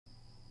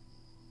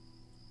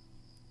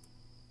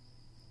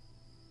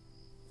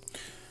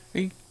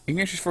Hey,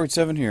 Ignatius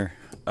 47 here.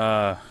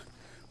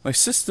 My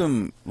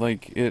system,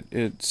 like,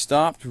 it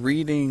stopped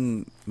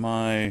reading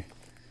my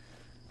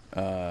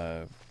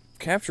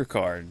capture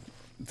card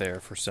there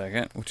for a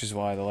second, which is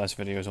why the last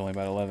video was only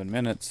about 11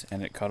 minutes,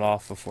 and it cut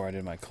off before I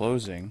did my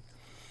closing.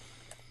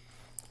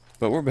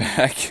 But we're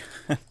back.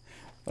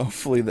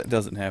 Hopefully that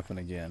doesn't happen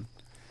again.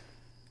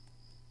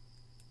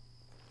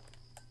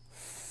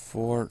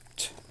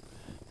 Fort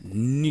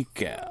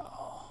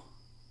Nikel.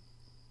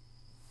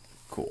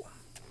 Cool.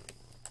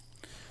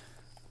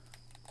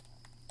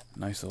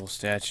 Nice little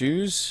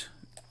statues.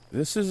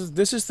 This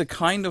is the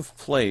kind of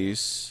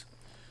place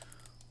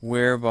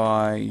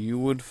whereby you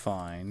would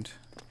find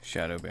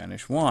Shadow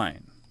Banish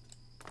wine.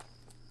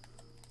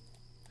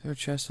 Is there a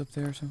chest up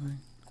there or something?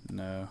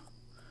 No.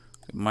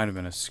 It might have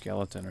been a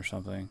skeleton or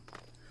something.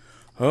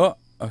 Oh,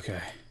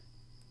 okay.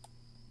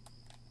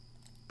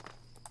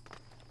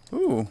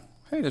 Ooh,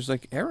 hey, there's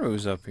like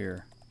arrows up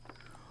here.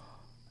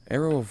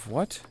 Arrow of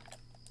what?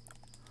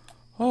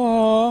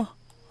 Oh,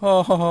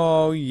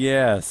 oh,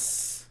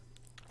 yes.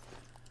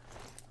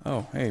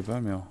 Oh, hey,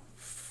 bone meal.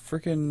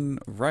 Frickin'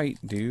 right,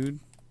 dude.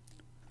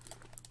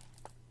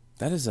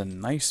 That is a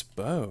nice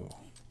bow.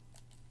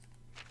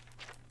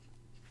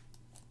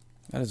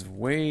 That is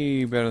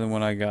way better than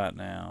what I got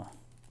now.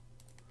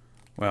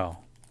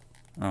 Well,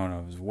 I don't know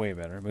if it was way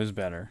better, but it's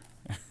better.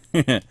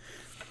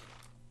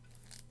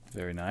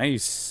 Very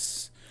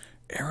nice.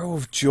 Arrow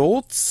of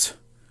Jolts?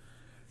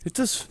 It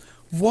does...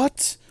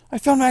 What? I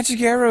found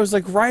magic arrows,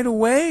 like, right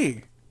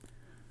away.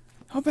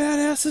 How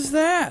badass is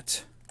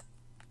that?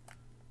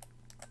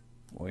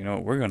 Well, you know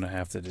what we're gonna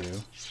have to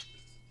do?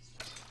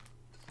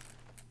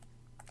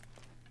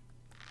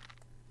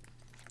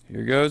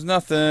 Here goes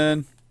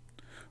nothing.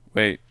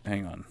 Wait,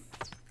 hang on.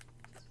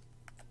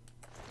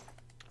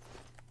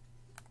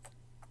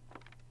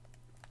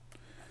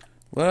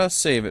 Let us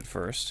save it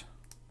first.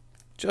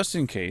 Just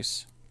in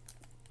case.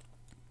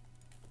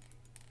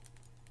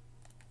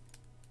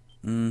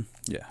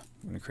 Yeah,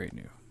 I'm gonna create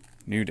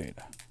new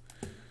data.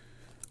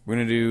 We're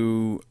gonna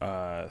do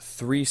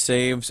 3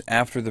 saves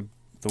after the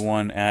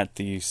one at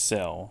the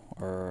cell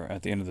or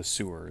at the end of the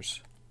sewers.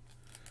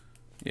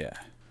 Yeah.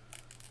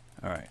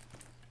 All right.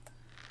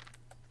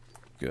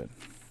 Good.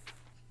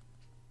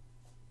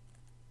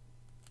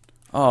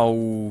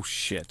 Oh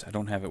shit! I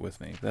don't have it with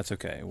me. That's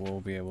okay.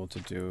 We'll be able to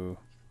do.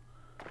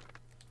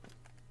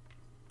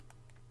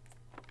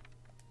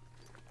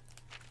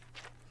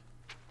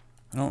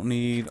 I don't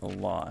need a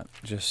lot,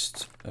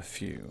 just a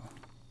few.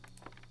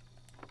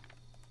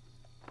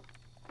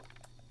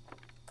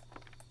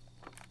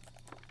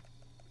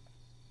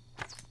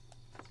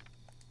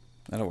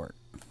 That'll work.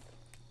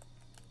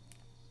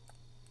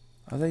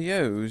 Are there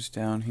yos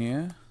down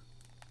here?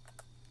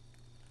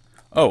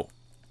 Oh.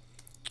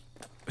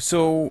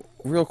 So,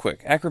 real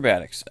quick,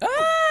 acrobatics.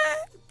 Ah!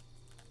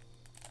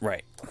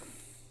 Right.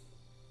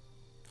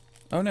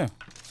 Oh no.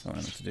 That's not what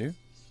I meant to do.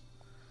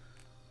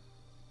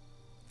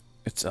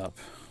 It's up.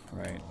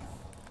 Right.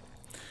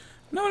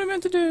 Not what I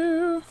meant to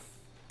do.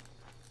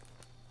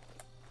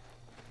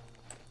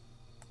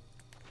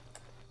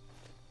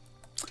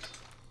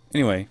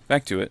 Anyway,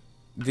 back to it.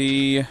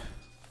 The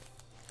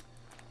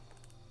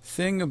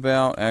thing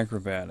about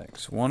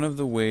acrobatics, one of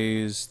the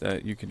ways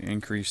that you can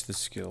increase the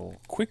skill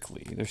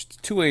quickly, there's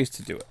 2 ways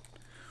to do it.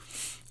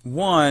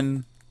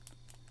 One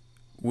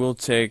will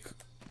take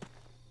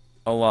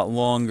a lot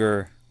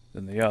longer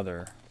than the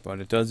other, but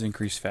it does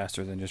increase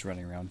faster than just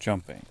running around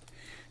jumping.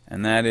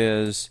 And that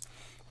is,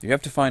 you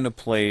have to find a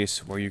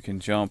place where you can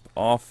jump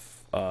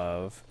off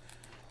of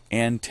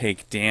and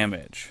take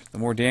damage. The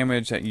more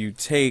damage that you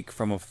take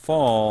from a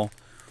fall,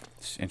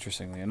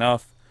 interestingly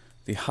enough,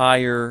 the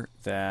higher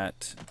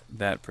that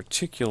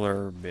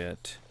particular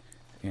bit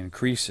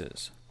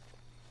increases.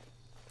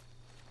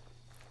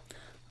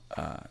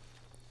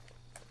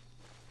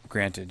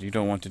 Granted, you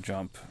don't want to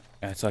jump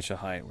at such a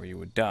height where you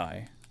would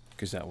die,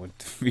 because that would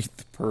defeat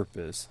the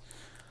purpose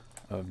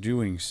of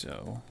doing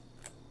so.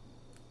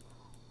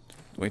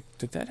 Wait,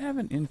 did that have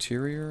an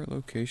interior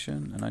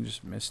location and I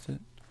just missed it?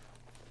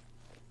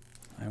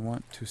 I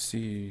want to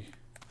see...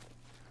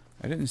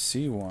 I didn't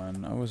see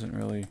one. I wasn't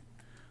really...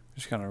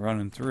 just kind of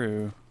running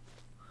through.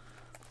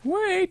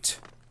 Wait!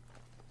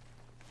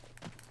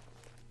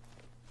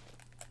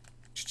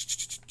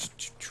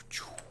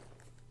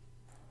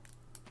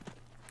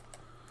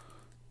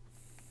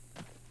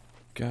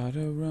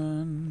 Gotta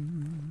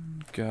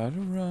run. Gotta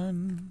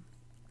run.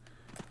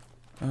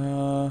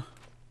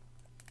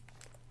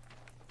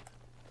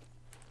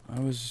 I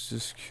was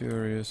just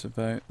curious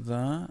about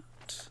that.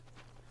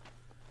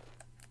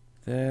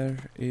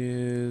 There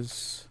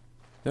is...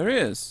 There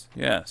is!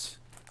 Yes.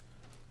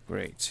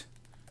 Great.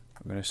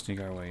 We're gonna sneak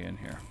our way in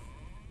here.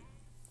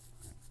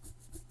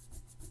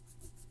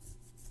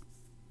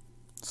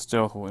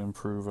 Stealth will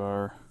improve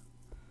our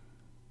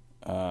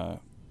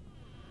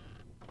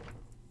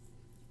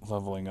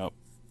leveling up.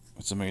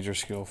 It's a major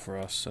skill for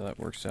us, so that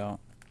works out.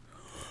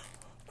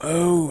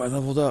 Oh, I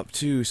leveled up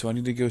too, so I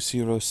need to go see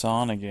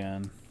Rosan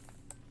again.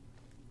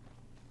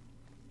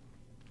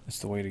 That's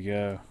the way to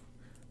go.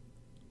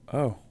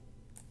 Oh.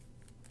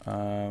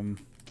 Um.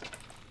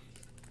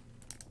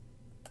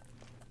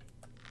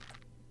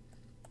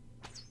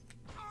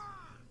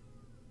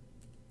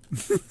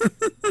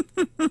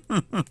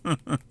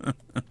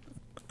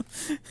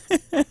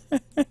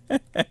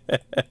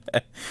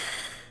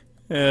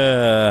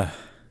 uh,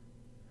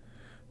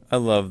 I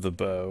love the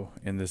bow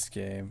in this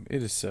game.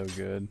 It is so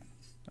good.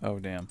 Oh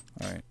damn.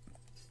 Alright.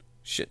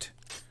 Shit.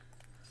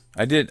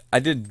 I did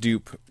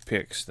dupe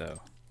picks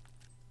though.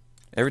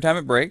 Every time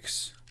it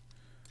breaks,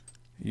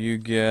 you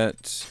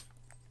get...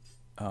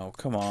 Oh,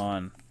 come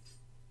on.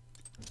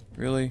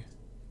 Really?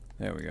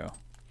 There we go.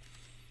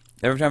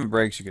 Every time it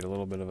breaks, you get a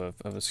little bit of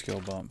a skill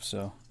bump,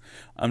 so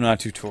I'm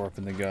not too tore up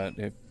in the gut.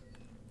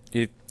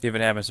 If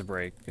it happens to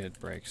break, it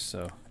breaks,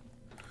 so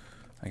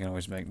I can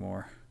always make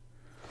more.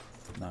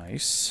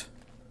 Nice.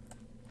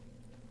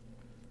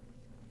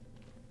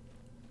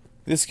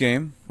 This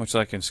game, much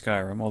like in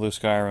Skyrim, although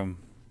Skyrim,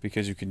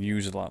 because you can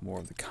use a lot more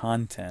of the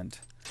content,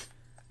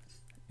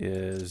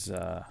 is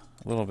a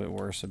little bit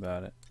worse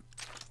about it.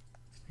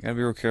 You gotta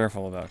be real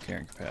careful about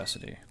carrying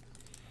capacity.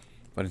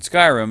 But in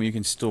Skyrim, you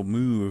can still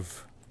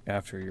move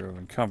after you're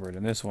encumbered.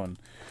 In this one,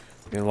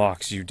 it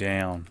locks you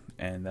down,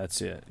 and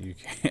that's it. You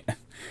can't.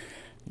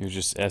 You're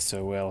just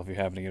SOL if you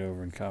happen to get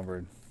over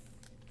encumbered.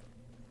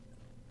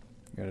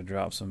 You gotta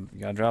drop some. You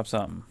gotta drop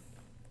something.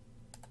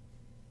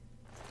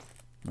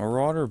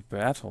 Marauder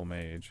Battle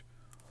Mage.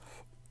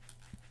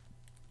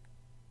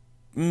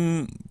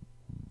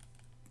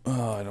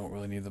 Oh, I don't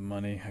really need the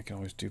money. I can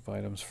always dupe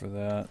items for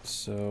that.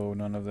 So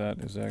none of that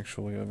is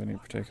actually of any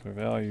particular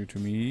value to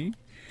me.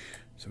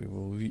 So we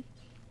will leave.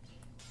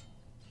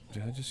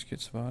 Did I just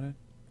get spotted?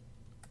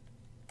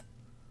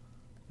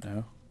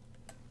 No.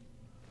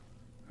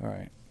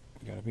 Alright.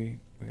 We gotta be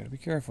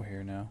careful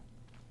here now.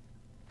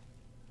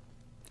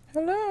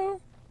 Hello?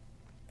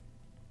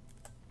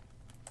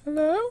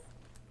 Hello?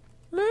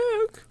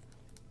 Luke?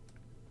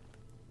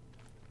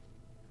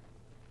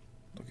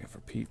 Looking for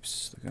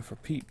peeps. Looking for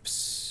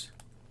peeps.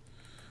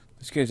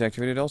 This gate's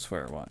activated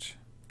elsewhere. Watch.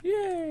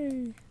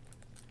 Yay!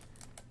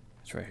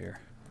 It's right here.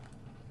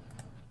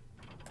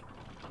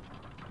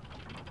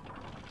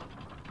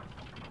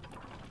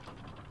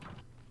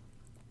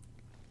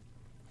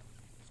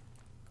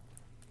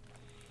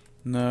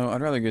 No,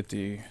 I'd rather get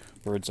the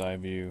bird's eye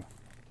view.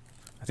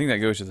 I think that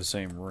goes to the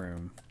same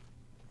room.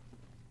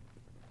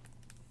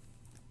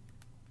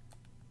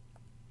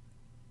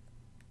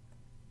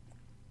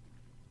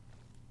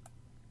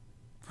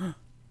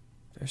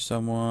 There's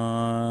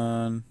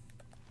someone.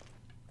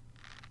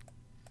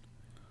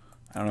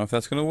 I don't know if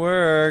that's gonna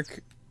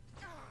work.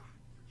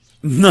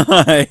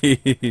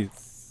 Nice.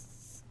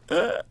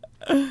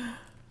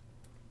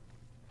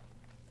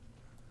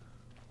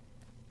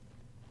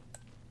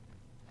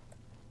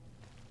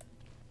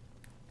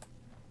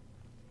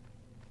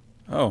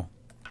 Oh.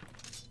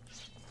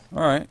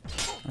 Alright.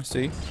 I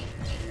see.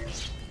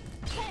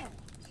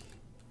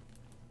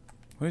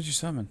 What did you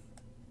summon?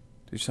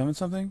 Did you summon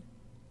something?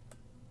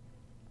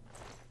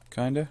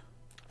 Kinda?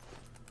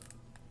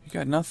 You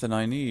got nothing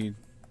I need.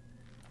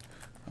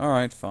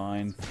 Alright,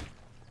 fine.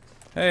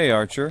 Hey,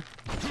 Archer.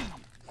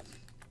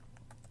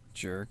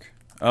 Jerk.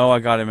 Oh, I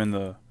got him in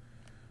the...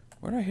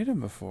 Where did I hit him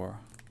before?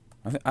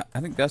 I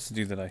think that's the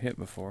dude that I hit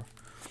before.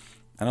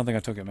 I don't think I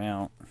took him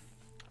out.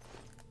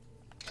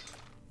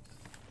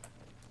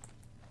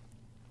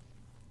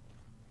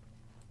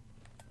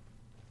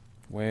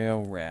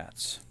 Whale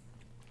rats.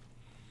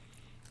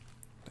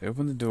 They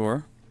open the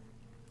door.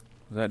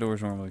 That door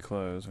is normally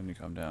closed when you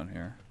come down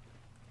here.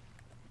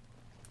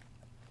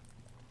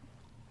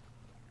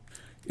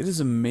 It is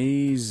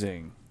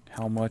amazing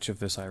how much of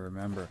this I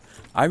remember.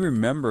 I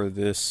remember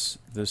this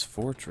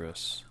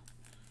fortress.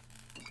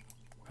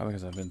 Probably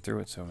because I've been through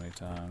it so many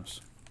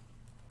times.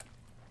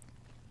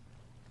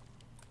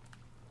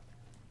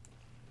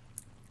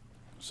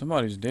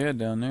 Somebody's dead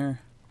down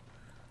there.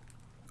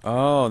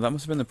 Oh, that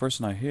must have been the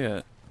person I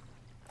hit.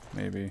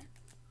 Maybe.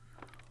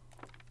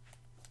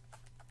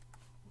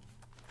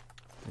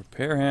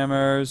 Repair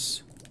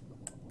hammers.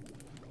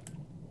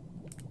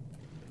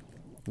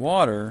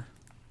 Water,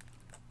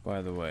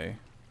 by the way,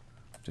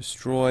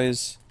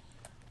 destroys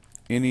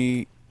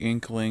any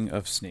inkling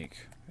of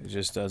sneak. It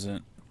just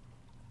doesn't.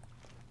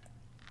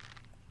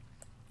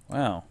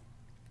 Wow.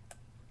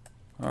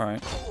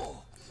 Alright.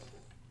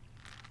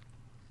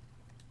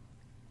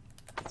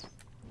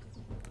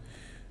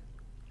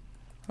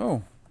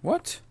 Oh,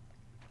 what?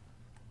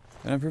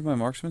 Did I improve my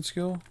marksman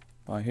skill?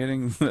 By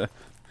hitting the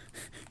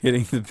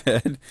hitting the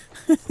bed?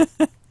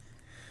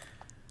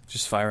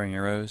 Just firing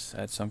arrows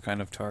at some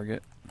kind of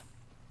target.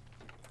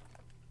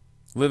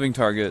 Living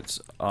targets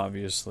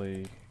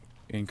obviously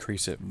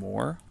increase it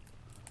more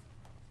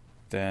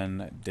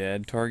than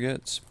dead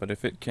targets, but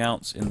if it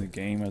counts in the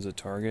game as a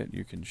target,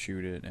 you can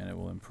shoot it and it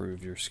will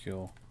improve your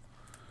skill,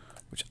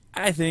 which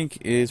I think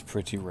is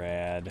pretty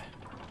rad.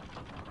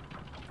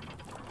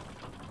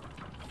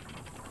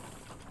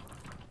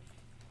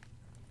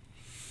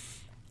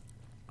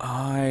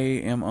 I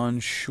am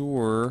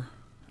unsure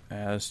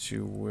as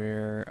to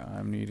where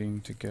I'm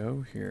needing to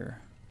go here.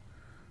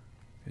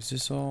 Is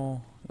this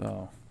all?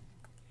 Oh,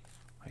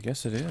 I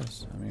guess it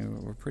is. I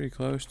mean, we're pretty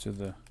close to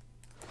the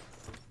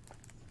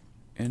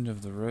end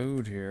of the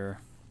road here.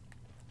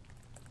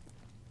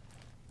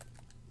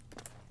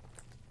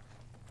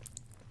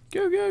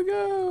 Go, go,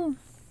 go!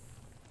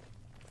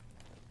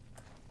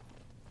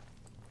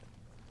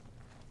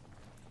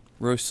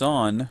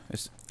 Rosan,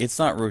 it's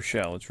not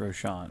Rochelle, it's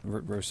Roshan,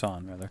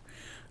 Rosan rather.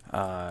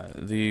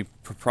 The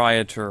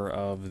proprietor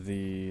of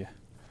a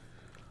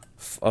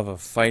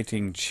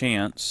fighting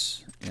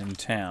chance in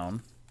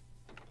town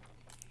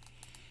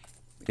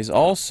is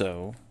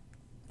also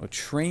a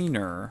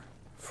trainer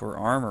for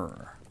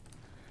armorer.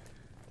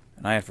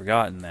 And I had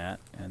forgotten that,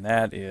 and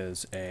that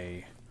is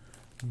a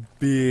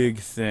big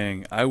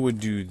thing. I would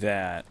do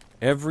that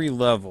every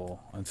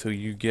level until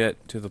you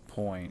get to the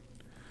point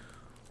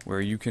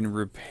where you can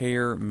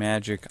repair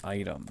magic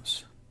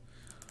items.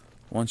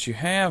 Once you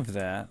have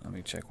that, let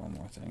me check one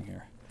more thing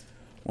here.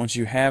 Once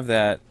you have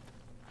that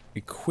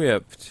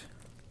equipped,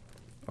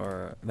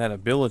 or that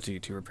ability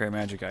to repair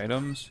magic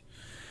items,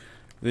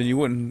 then you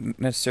wouldn't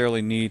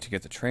necessarily need to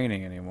get the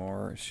training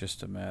anymore. It's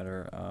just a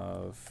matter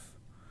of,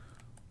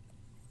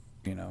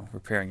 you know,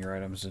 repairing your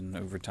items, and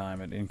over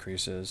time it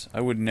increases.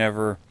 I would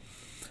never...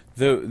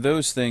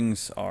 those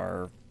things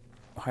are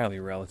highly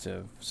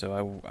relative,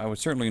 so I would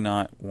certainly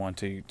not want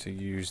to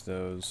use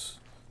those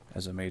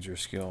as a major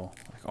skill.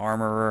 Like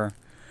armorer,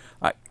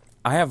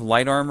 I have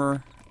light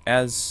armor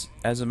as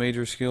a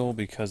major skill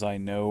because I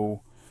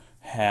know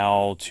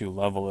how to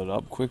level it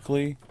up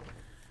quickly.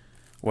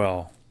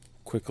 Well,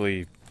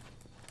 quickly-ish.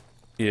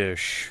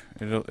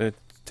 It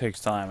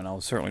takes time, and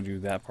I'll certainly do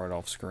that part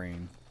off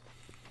screen.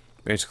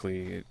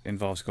 Basically, it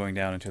involves going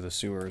down into the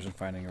sewers and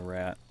finding a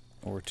rat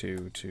or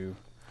two to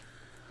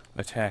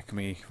attack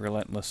me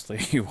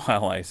relentlessly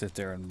while I sit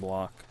there and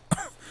block.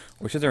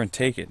 Or sit there and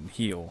take it and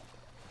heal.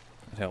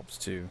 It helps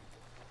too.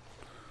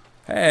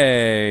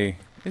 Hey!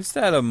 Is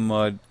that a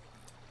mud?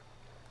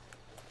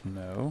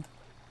 No.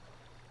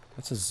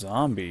 That's a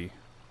zombie.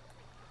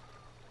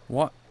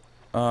 What?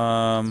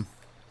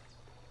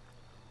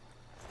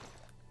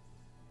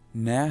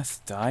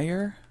 Nath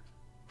Dyer?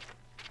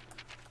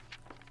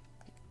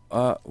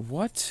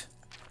 What?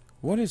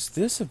 What is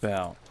this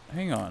about?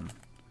 Hang on.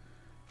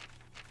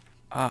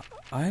 I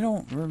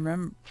don't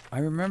remember. I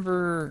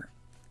remember.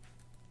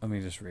 Let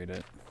me just read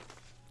it.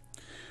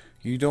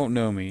 You don't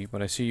know me,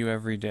 but I see you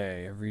every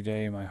day. Every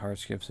day my heart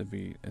skips a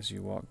beat as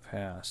you walk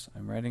past.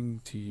 I'm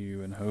writing to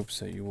you in hopes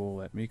that you will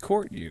let me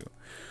court you.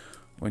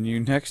 When you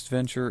next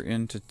venture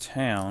into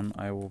town,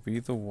 I will be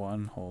the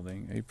one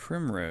holding a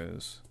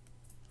primrose.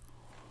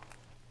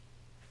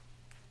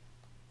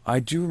 I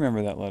do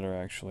remember that letter,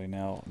 actually,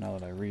 now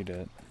that I read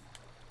it.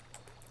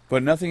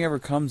 But nothing ever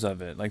comes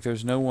of it. Like,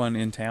 there's no one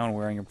in town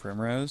wearing a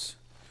primrose.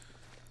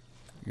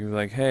 You're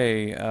like,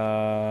 hey,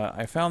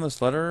 I found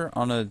this letter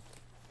on a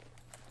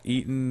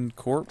eaten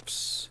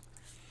corpse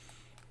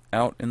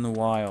out in the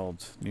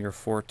wild near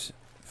Fort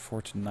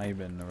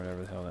Niben, or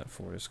whatever the hell that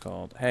fort is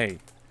called. Hey,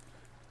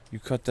 you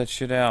cut that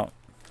shit out.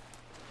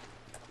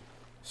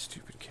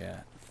 Stupid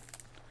cat.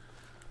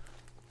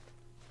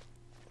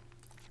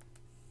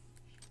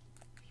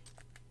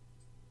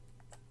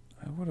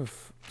 I would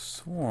have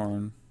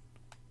sworn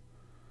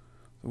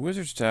the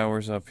wizard's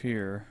tower's up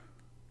here.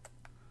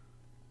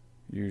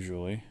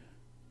 Usually.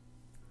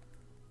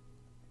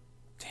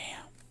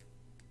 Damn.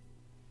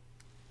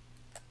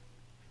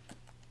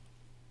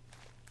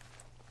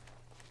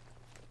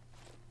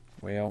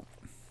 Well,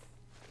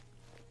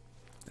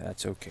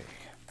 that's okay.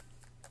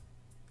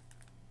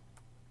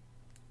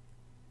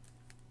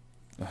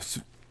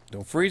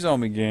 Don't freeze on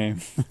me,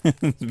 game.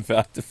 I'm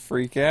about to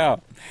freak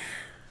out.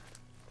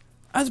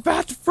 I was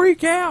about to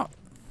freak out.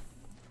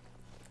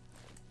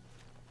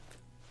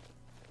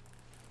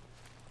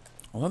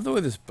 I love the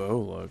way this bow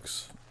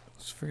looks.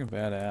 It's freaking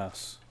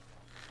badass.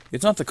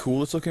 It's not the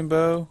coolest looking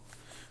bow.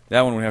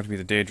 That one would have to be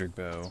the Daedric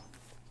bow.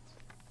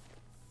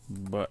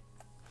 But,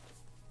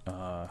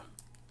 I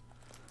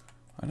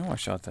know I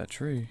shot that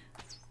tree.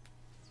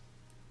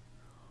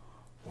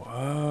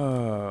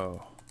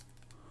 Whoa.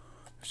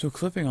 There's no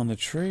clipping on the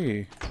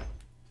tree.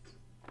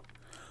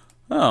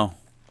 Oh.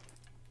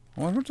 I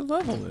wonder what the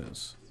level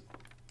is.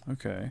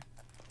 Okay.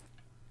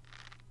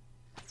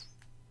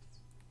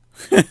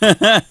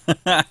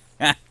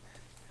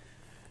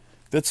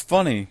 That's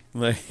funny.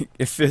 Like,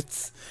 if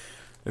it's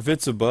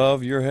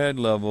above your head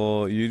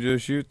level, you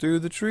just shoot through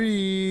the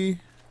tree.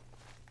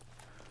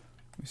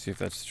 Let me see if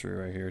that's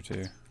true right here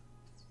too.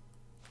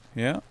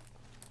 Yeah.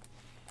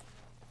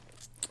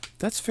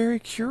 That's very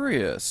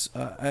curious.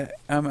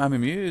 I'm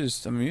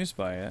amused. I'm amused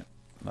by it.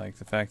 Like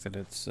the fact that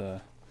it's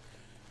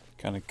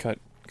kind of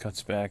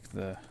cuts back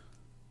the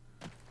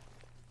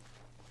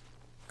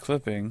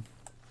clipping,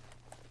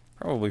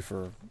 probably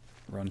for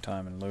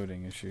runtime and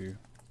loading issue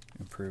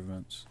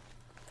improvements.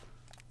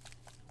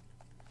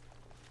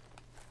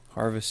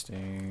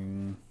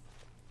 Harvesting,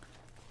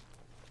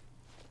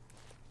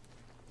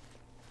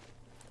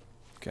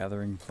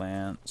 gathering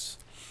plants.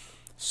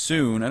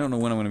 soon. I don't know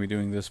when I'm going to be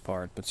doing this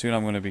part, but soon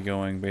I'm going to be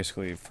going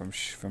basically from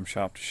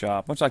shop to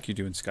shop, much like you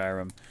do in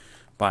Skyrim,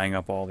 buying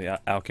up all the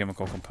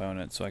alchemical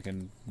components so I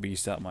can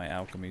beast out my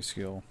alchemy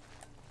skill.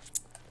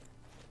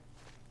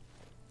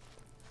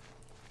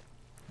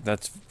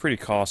 That's pretty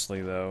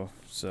costly though,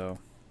 so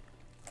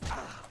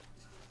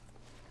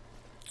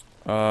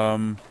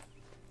oh,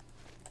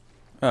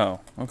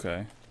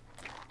 okay.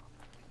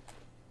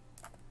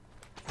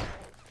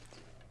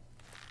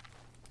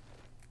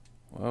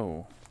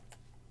 Whoa.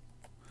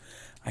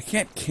 I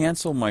can't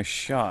cancel my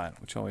shot,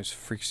 which always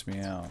freaks me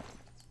out.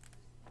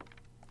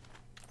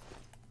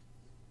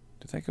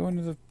 Did that go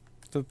into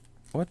the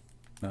what?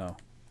 No.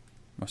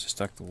 Must have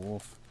stuck the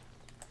wolf.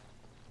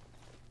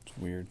 It's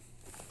weird.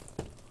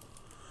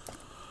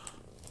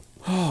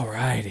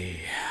 Alrighty.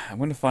 I'm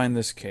gonna find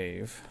this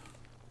cave.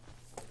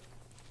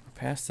 I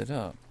passed it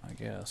up, I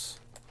guess.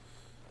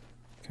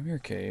 Come here,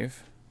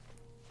 cave.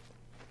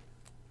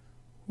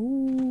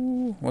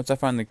 Ooh. Once I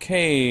find the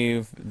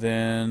cave,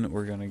 then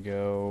we're gonna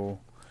go...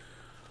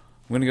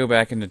 I'm gonna go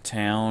back into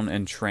town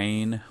and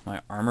train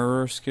my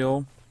armorer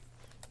skill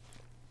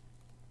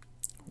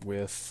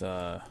with,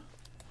 oh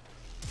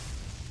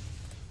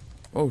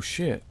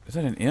shit, is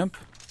that an imp?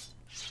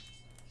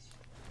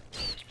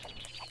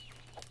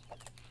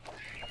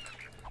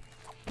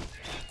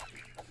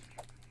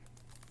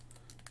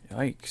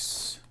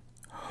 Yikes.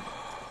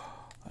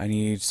 I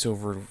need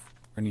silver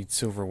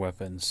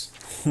weapons.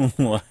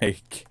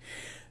 Like,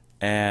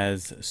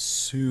 as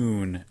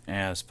soon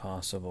as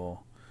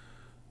possible.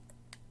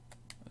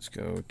 Let's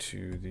go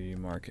to the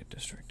market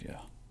district,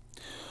 yeah.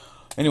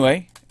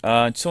 Anyway,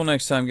 until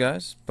next time,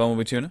 guys.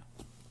 Bumblebee Tuna.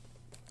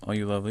 All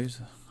you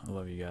lovelies. I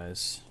love you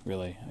guys.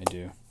 Really, I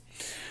do.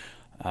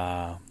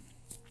 And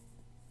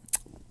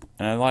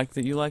I like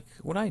that you like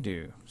what I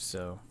do.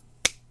 So,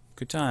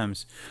 good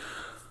times.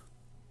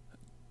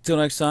 Till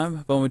next time,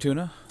 Bumblebee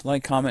Tuna.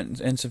 Like,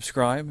 comment, and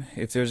subscribe.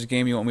 If there's a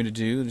game you want me to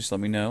do, just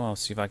let me know. I'll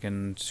see if I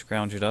can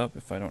scrounge it up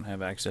if I don't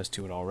have access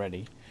to it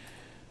already.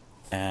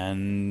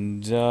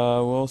 And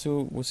we'll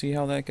see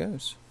how that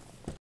goes.